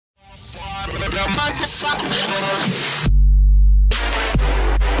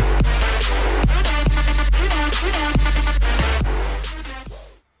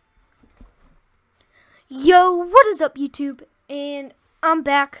Yo, what is up YouTube? And I'm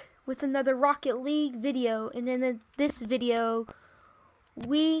back with another Rocket League video, and in this video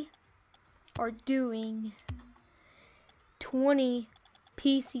we are doing 20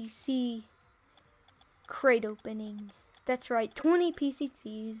 PCC crate opening. That's right, 20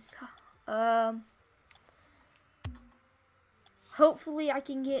 PCCs. Hopefully I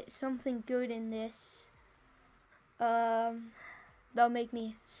can get something good in this. That'll make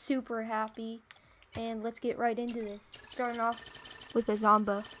me super happy. And let's get right into this. Starting off with a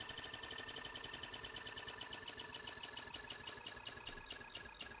Zomba.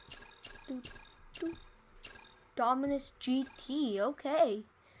 Dominus GT, okay.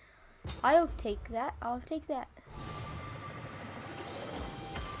 I'll take that.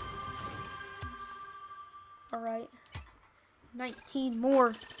 Alright. 19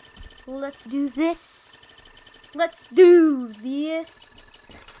 more. Let's do this.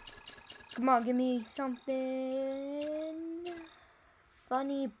 Come on, give me something.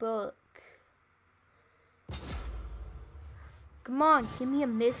 Funny book. Come on, give me a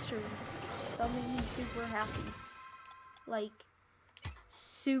mystery. That'll make me super happy. Like,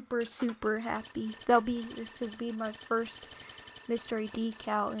 super happy. This would be my first mystery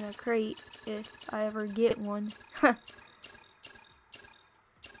decal in a crate if I ever get one.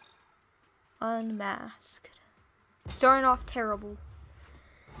 Unmasked. Starting off terrible.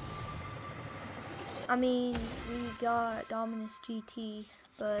 I mean, we got Dominus GT,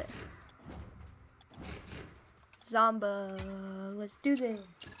 but Zomba, let's do this.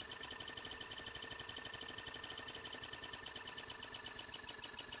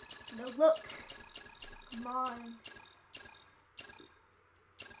 No look. Come on.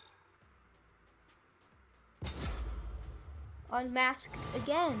 Unmasked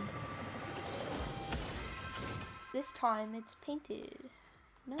again. This time it's painted.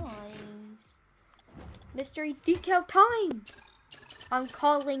 Nice. Mystery decal time! I'm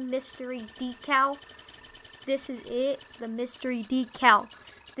calling mystery decal. This is it, the mystery decal.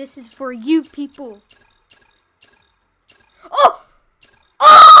 This is for you people. Oh!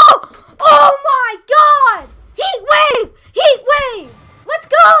 Oh! Oh my god! Heat wave! Heat wave! Let's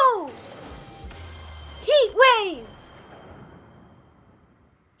go! Heat wave!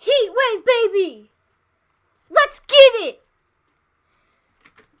 Heat wave, baby! Let's get it!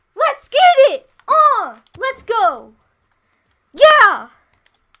 Let's get it! Let's go! Yeah!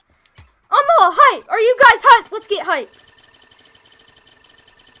 I'm all hype! Are you guys hyped? Let's get hyped!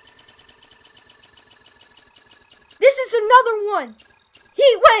 This is another one!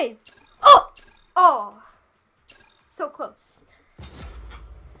 Heat wave! Oh! Oh! So close.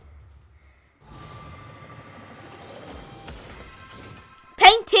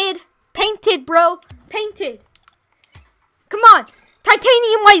 Painted! Painted, bro! Painted! Come on!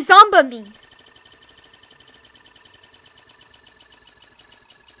 Titanium white Zomba me!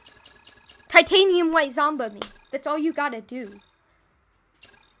 Titanium white Zomba me. That's all you gotta do.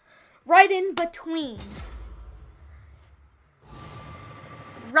 Right in between.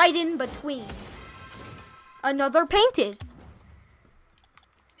 Right in between. Another painted.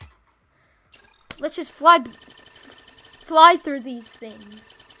 Let's just fly through these things.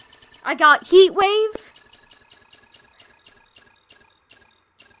 I got heat wave.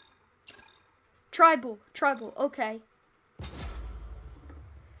 Tribal, okay.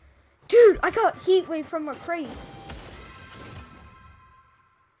 Dude, I got heat wave from a crate.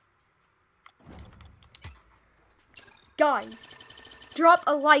 Guys, drop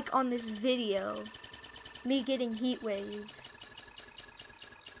a like on this video. Me getting heat wave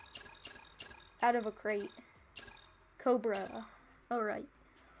out of a crate. Cobra. Alright.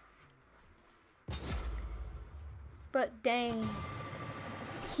 But dang.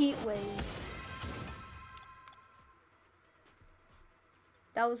 Heat wave.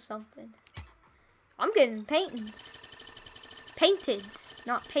 That was something. I'm getting paintings. Painteds,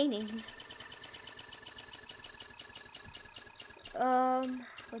 not paintings.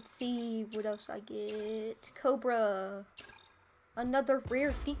 Let's see what else I get. Cobra. Another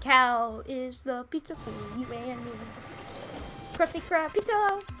rare decal is the pizza for you and me. Krusty Krab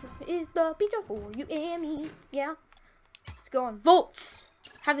pizza is the pizza for you and me. Yeah. Let's go on volts.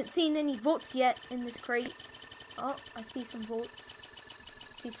 Haven't seen any volts yet in this crate. Oh, I see some volts.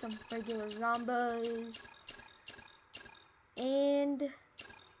 See some regular Zombas. And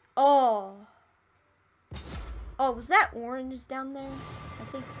oh, was that orange down there? I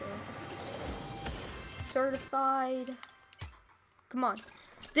think so. Certified. Come on.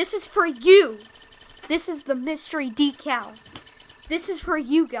 This is for you. This is the mystery decal. This is for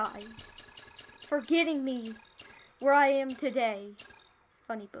you guys. For getting me where I am today.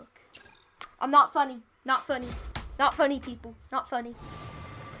 Funny book. I'm not funny. Not funny. Not funny, people. Not funny.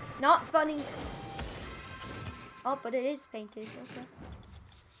 Not funny. Oh, but it is painted.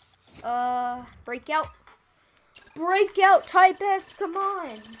 Okay. Breakout. Breakout type S. Come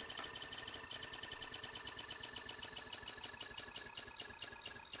on.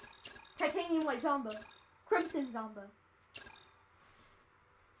 Titanium white Zomba. Crimson Zomba.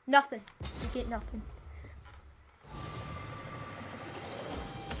 Nothing. You get nothing.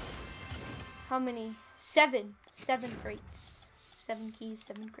 How many? 7. 7 crates. 7 keys,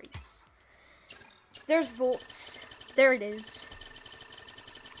 7 crates. There's volts. There it is.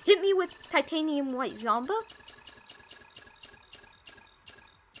 Hit me with titanium white Zomba.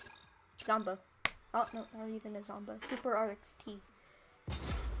 Zomba. Oh, no, not even a Zomba. Super RXT.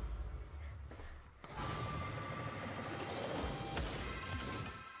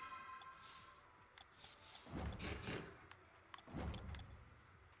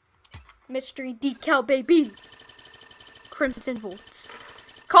 Mystery decal, baby. Crimson volts.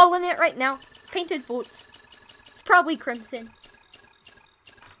 Calling it right now. Painted volts. It's probably crimson.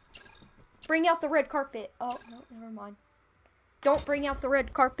 Bring out the red carpet. Oh, no, never mind. Don't bring out the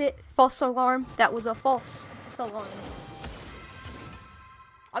red carpet. False alarm. That was a false alarm.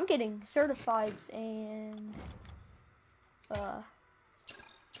 I'm getting certifieds and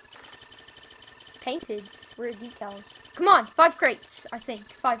painted rare decals. Come on, 5 crates, I think.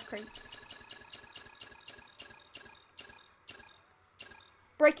 5 crates.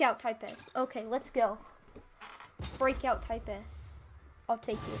 Breakout type S. Okay, let's go. Breakout type S. I'll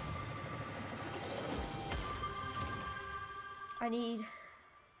take it. I need...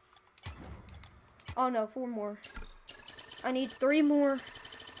 Oh no, 4 more. I need 3 more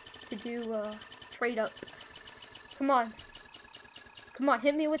to do trade up. Come on. Come on,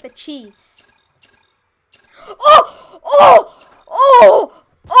 hit me with a cheese. Oh! Oh! Oh!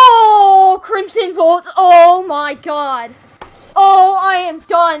 Oh! Crimson volts. Oh my god. Oh, I am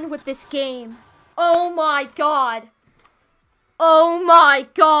done with this game. Oh my god. Oh my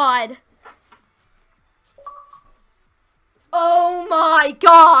god. Oh my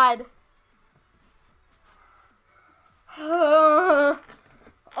god.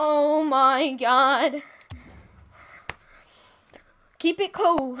 Oh my god. Keep it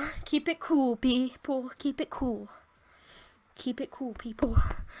cool. Keep it cool, people. Keep it cool. Keep it cool, people.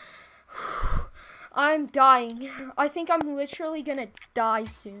 I'm dying. I think I'm literally gonna die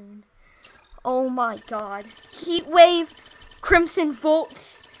soon. Oh my god. Heat wave. Crimson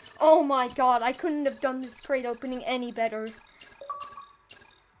volts. Oh my god. I couldn't have done this crate opening any better.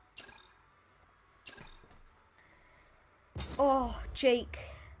 Oh, Jake.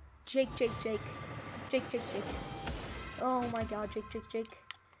 Jake. Oh my god,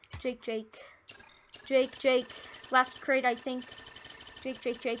 Jake. Last crate, I think.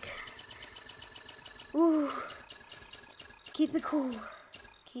 Jake. Ooh. Keep it cool.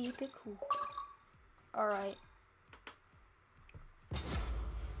 Keep it cool. Alright.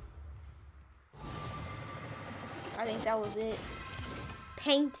 I think that was it.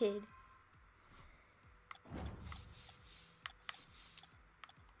 Painted.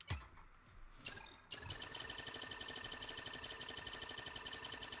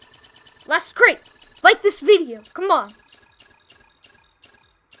 Last crate. Like this video. Come on.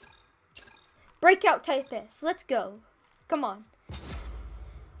 Breakout type S. Let's go. Come on.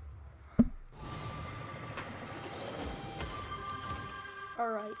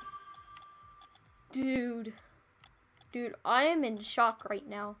 Alright. Dude, I am in shock right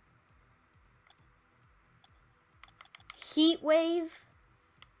now. Heat wave.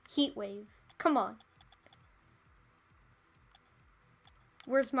 Come on.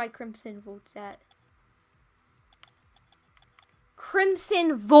 Where's my crimson volts at?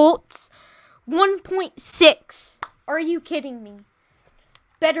 Crimson volts 1.6. Are you kidding me?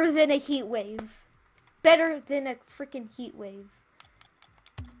 Better than a heat wave. Better than a freaking heat wave.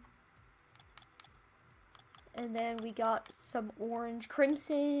 And then we got some orange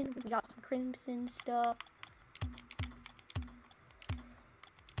crimson. We got some crimson stuff.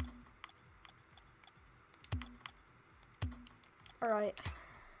 Alright.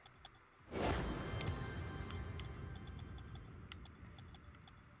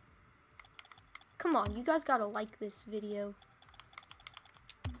 Come on, you guys gotta like this video.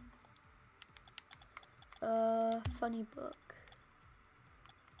 Funny book.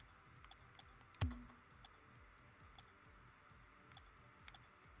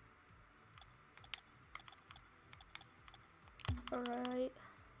 Alright.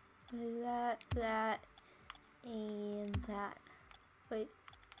 That, and that. Wait.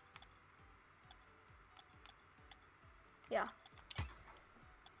 Yeah.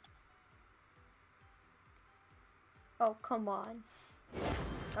 Oh, come on.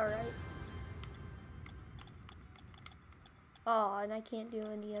 Alright. Oh, and I can't do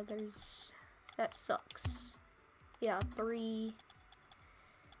any others. That sucks. Yeah, 3.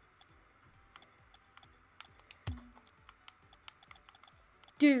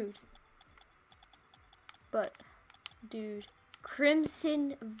 Dude. Dude.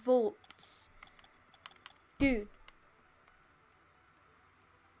 Crimson Volts. Dude.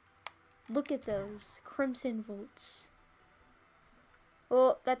 Look at those. Crimson Volts.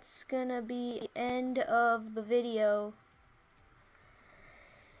 Well, that's gonna be the end of the video.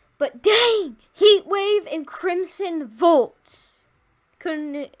 But dang! Heat Wave and Crimson Volts.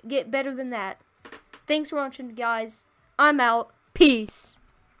 Couldn't get better than that. Thanks for watching, guys. I'm out. Peace.